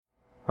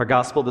Our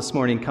gospel this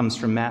morning comes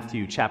from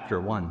Matthew chapter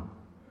 1.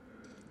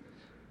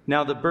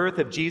 Now the birth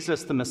of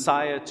Jesus the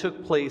Messiah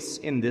took place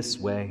in this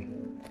way.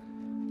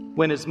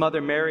 When his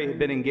mother Mary had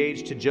been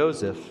engaged to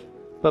Joseph,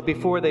 but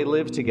before they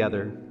lived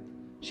together,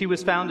 she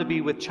was found to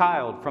be with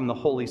child from the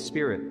Holy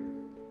Spirit.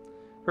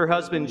 Her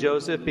husband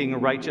Joseph, being a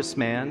righteous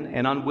man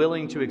and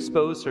unwilling to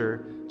expose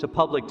her to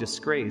public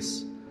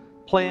disgrace,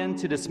 planned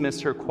to dismiss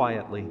her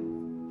quietly.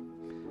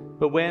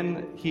 But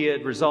when he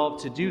had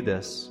resolved to do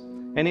this,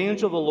 an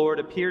angel of the Lord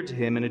appeared to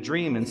him in a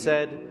dream and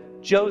said,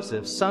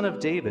 "Joseph, son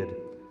of David,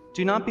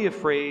 do not be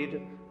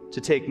afraid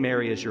to take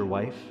Mary as your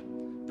wife,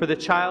 for the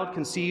child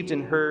conceived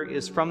in her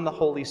is from the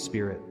Holy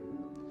Spirit.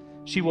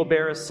 She will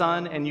bear a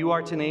son, and you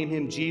are to name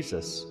him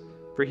Jesus,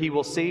 for he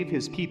will save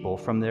his people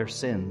from their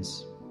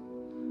sins."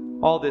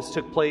 All this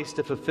took place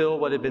to fulfill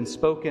what had been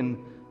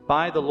spoken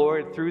by the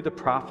Lord through the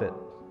prophet.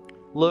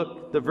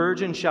 "Look, the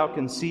virgin shall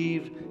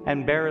conceive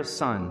and bear a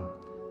son,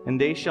 and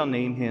they shall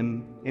name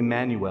him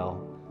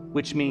Emmanuel,"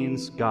 which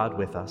means God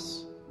with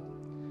us.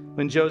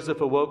 When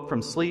Joseph awoke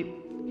from sleep,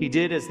 he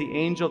did as the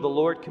angel of the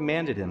Lord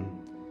commanded him.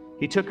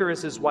 He took her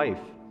as his wife,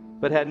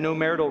 but had no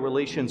marital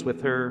relations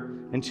with her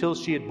until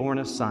she had borne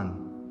a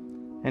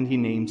son, and he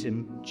named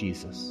him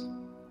Jesus.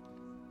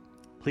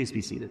 Please be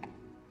seated.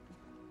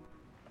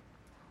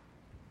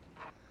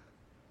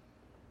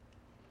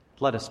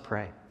 Let us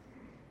pray.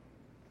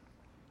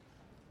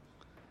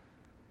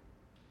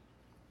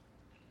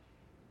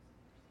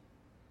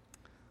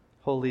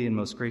 Holy and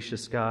most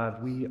gracious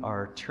God, we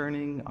are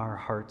turning our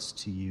hearts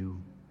to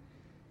you,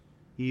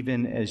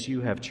 even as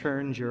you have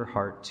turned your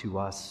heart to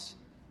us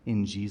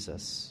in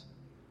Jesus,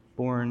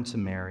 born to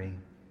Mary.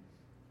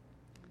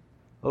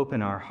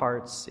 Open our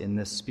hearts in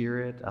the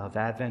spirit of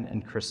Advent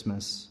and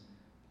Christmas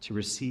to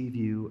receive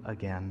you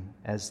again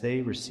as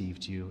they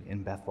received you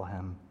in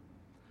Bethlehem.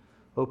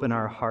 Open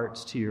our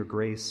hearts to your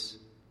grace,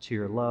 to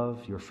your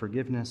love, your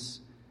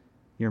forgiveness,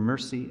 your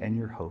mercy, and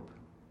your hope.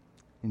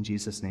 In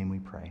Jesus' name we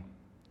pray.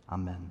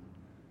 Amen.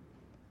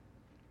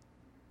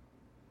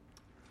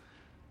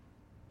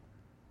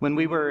 When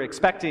we were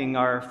expecting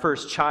our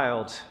first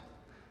child,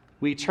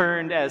 we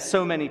turned, as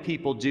so many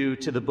people do,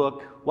 to the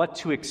book, What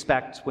to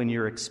Expect When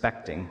You're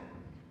Expecting.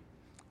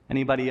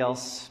 Anybody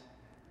else?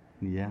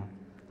 Yeah.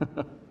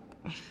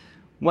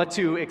 What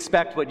to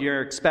Expect What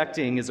You're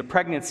Expecting is a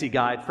pregnancy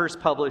guide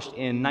first published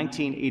in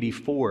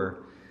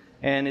 1984,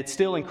 and it's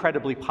still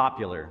incredibly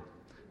popular.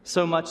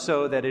 So much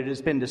so that it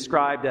has been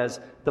described as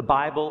the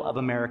Bible of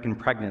American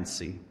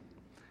pregnancy.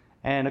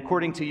 And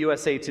according to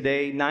USA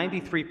Today,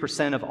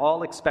 93% of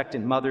all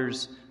expectant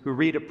mothers who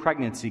read a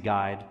pregnancy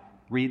guide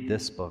read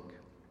this book.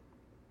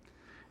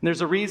 And there's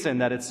a reason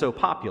that it's so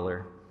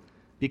popular,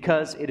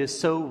 because it is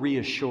so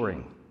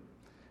reassuring,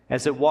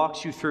 as it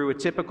walks you through a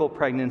typical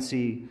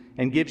pregnancy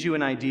and gives you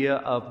an idea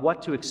of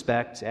what to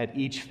expect at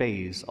each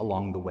phase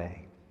along the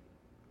way.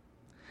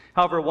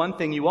 However, one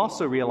thing you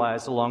also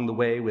realize along the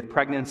way with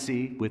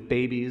pregnancy, with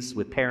babies,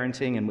 with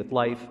parenting, and with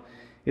life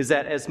is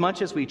that as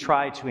much as we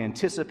try to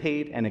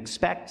anticipate and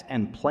expect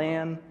and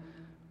plan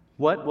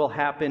what will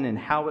happen and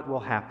how it will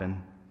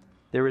happen,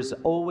 there is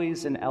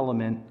always an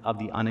element of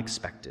the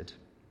unexpected.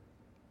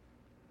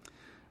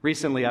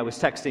 Recently, I was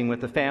texting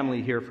with a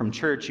family here from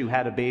church who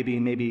had a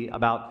baby maybe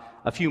about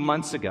a few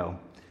months ago,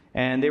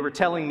 and they were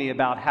telling me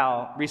about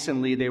how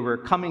recently they were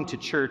coming to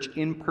church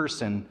in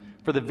person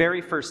for the very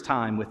first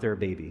time with their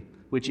baby,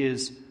 which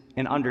is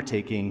an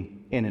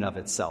undertaking in and of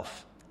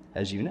itself,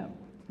 as you know.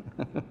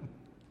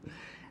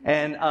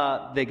 And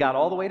they got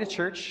all the way to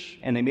church,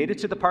 and they made it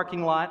to the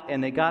parking lot,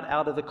 and they got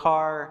out of the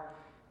car,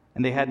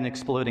 and they had an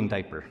exploding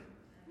diaper.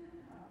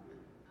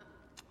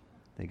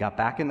 They got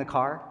back in the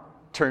car,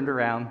 turned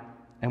around,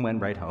 and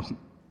went right home.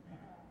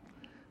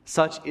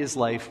 Such is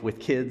life with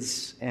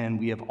kids, and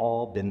we have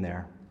all been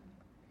there.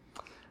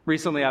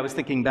 Recently, I was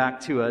thinking back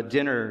to a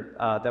dinner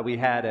that we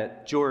had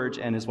at George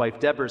and his wife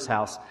Deborah's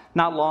house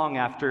not long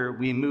after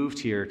we moved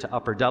here to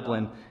Upper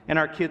Dublin. And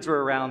our kids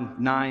were around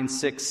 9,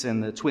 6,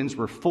 and the twins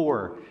were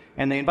 4.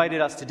 And they invited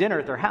us to dinner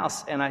at their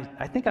house. And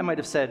I think I might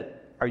have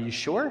said, "Are you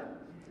sure?"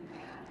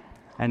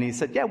 And he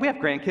said, "Yeah, we have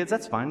grandkids.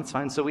 That's fine. It's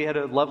fine." So we had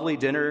a lovely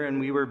dinner, and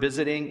we were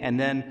visiting. And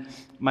then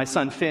my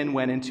son Finn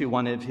went into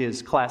one of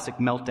his classic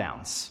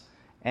meltdowns.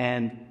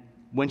 And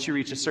once you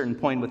reach a certain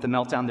point with the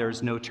meltdown, there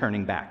is no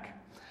turning back.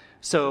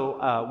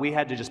 So we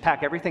had to just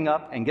pack everything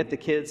up and get the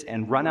kids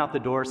and run out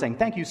the door saying,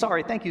 "Thank you,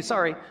 sorry, thank you,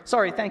 sorry,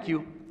 sorry, thank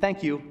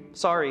you,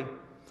 sorry."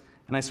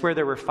 And I swear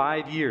there were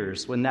 5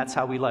 years when that's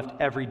how we left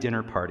every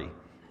dinner party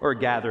or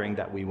gathering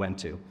that we went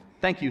to.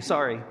 "Thank you,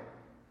 sorry."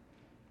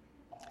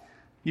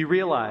 You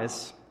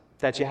realize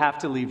that you have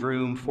to leave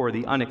room for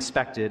the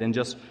unexpected and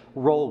just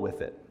roll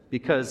with it.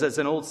 Because as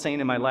an old saint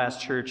in my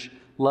last church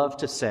loved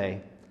to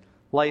say,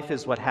 life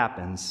is what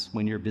happens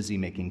when you're busy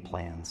making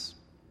plans.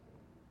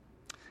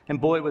 And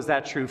boy, was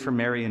that true for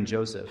Mary and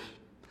Joseph.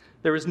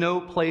 There was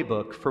no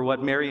playbook for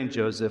what Mary and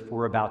Joseph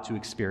were about to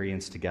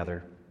experience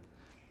together.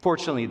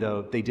 Fortunately,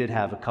 though, they did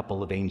have a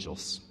couple of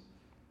angels.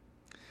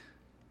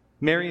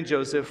 Mary and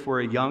Joseph were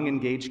a young,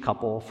 engaged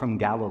couple from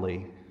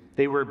Galilee,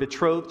 They were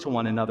betrothed to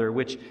one another,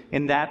 which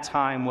in that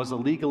time was a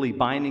legally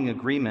binding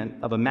agreement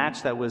of a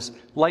match that was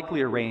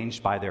likely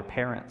arranged by their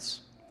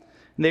parents.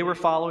 And they were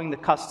following the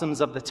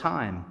customs of the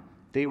time.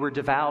 They were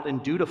devout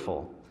and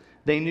dutiful.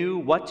 They knew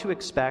what to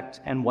expect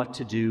and what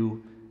to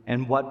do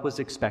and what was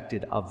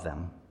expected of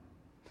them.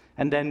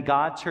 And then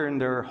God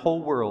turned their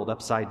whole world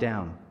upside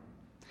down.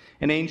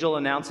 An angel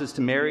announces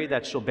to Mary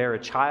that she'll bear a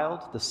child,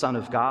 the Son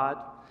of God.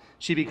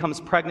 She becomes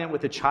pregnant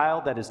with a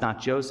child that is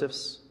not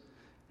Joseph's.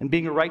 And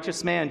being a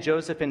righteous man,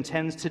 Joseph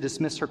intends to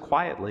dismiss her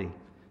quietly,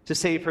 to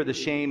save her the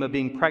shame of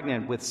being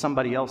pregnant with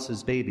somebody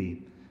else's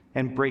baby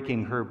and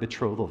breaking her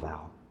betrothal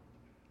vow.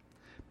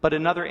 But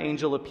another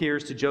angel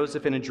appears to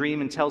Joseph in a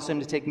dream and tells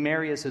him to take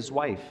Mary as his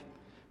wife,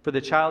 for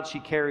the child she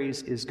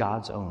carries is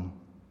God's own.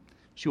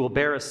 She will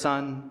bear a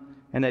son,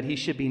 and that he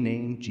should be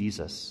named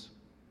Jesus.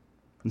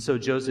 And so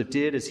Joseph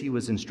did as he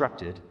was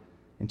instructed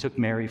and took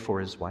Mary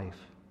for his wife.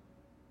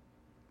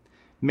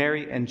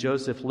 Mary and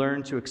Joseph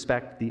learned to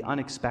expect the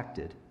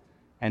unexpected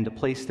and to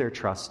place their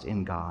trust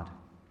in God.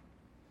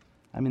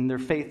 Their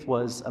faith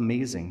was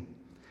amazing.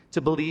 To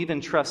believe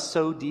and trust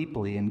so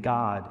deeply in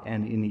God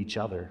and in each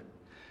other.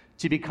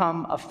 To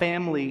become a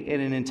family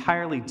in an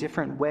entirely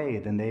different way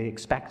than they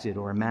expected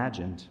or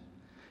imagined.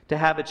 To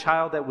have a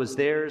child that was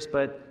theirs,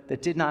 but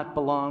that did not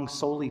belong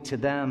solely to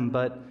them,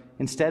 but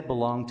instead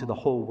belonged to the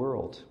whole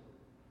world.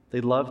 They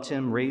loved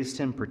him, raised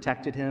him,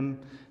 protected him.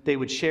 They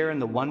would share in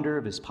the wonder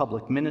of his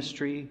public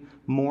ministry,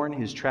 mourn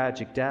his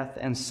tragic death,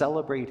 and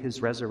celebrate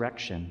his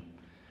resurrection.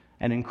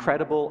 An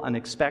incredible,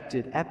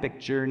 unexpected, epic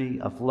journey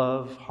of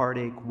love,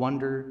 heartache,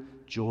 wonder,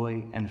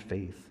 joy, and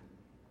faith.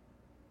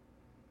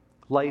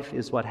 Life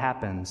is what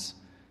happens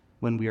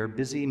when we are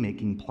busy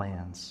making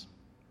plans.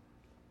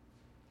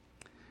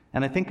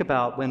 And I think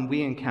about when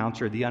we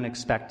encounter the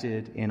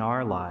unexpected in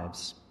our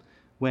lives,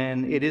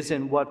 when it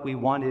isn't what we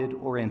wanted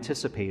or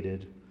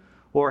anticipated,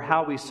 or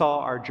how we saw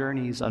our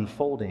journeys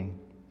unfolding,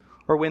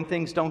 or when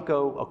things don't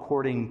go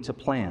according to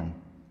plan,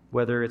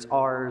 whether it's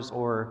ours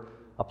or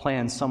a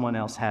plan someone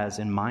else has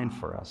in mind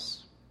for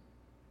us.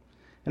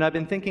 And I've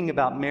been thinking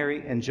about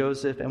Mary and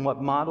Joseph and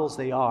what models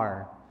they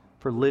are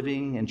for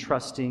living and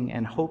trusting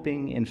and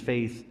hoping in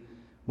faith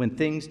when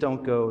things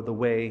don't go the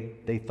way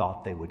they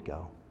thought they would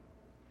go.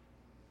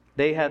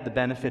 They had the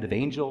benefit of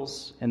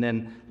angels, and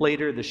then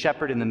later the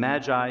shepherd and the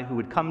magi who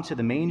would come to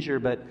the manger,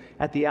 but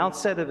at the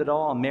outset of it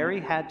all,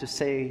 Mary had to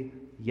say,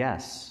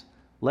 "Yes,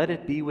 let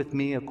it be with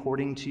me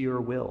according to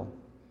your will."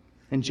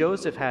 And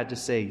Joseph had to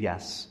say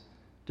yes,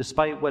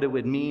 despite what it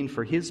would mean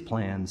for his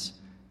plans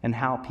and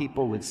how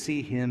people would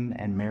see him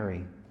and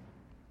Mary.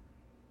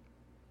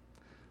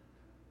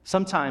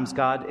 Sometimes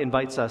God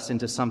invites us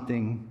into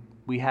something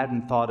we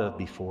hadn't thought of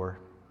before.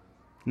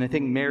 And I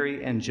think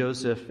Mary and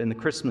Joseph in the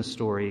Christmas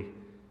story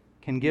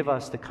can give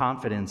us the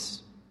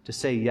confidence to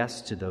say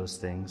yes to those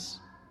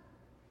things.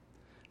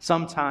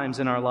 Sometimes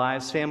in our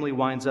lives, family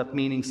winds up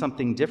meaning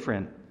something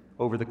different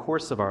over the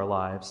course of our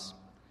lives.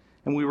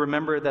 And we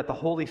remember that the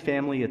Holy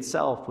Family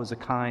itself was a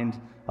kind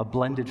of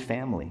blended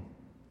family.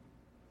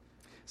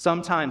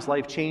 Sometimes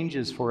life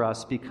changes for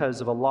us because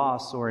of a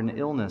loss or an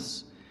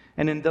illness.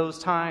 And in those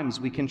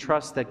times, we can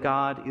trust that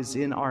God is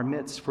in our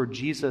midst, for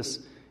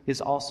Jesus is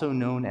also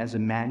known as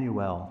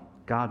Emmanuel,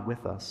 God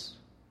with us.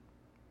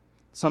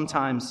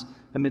 Sometimes,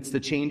 amidst the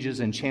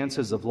changes and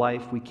chances of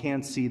life, we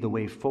can't see the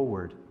way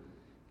forward,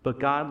 but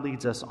God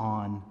leads us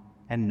on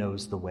and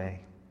knows the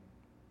way.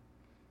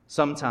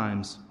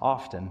 Sometimes,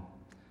 often,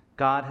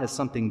 God has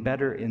something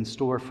better in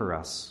store for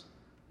us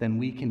than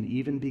we can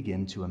even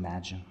begin to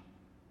imagine.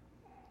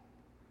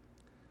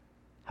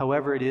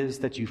 However it is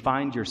that you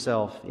find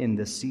yourself in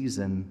this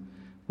season,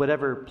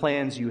 whatever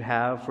plans you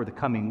have for the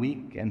coming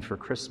week and for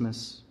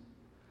Christmas,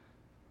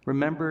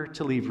 remember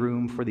to leave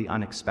room for the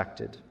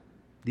unexpected,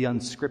 the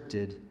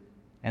unscripted,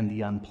 and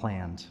the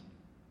unplanned.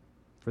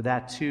 For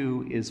that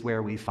too is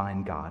where we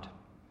find God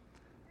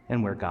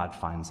and where God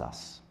finds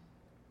us.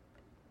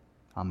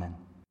 Amen.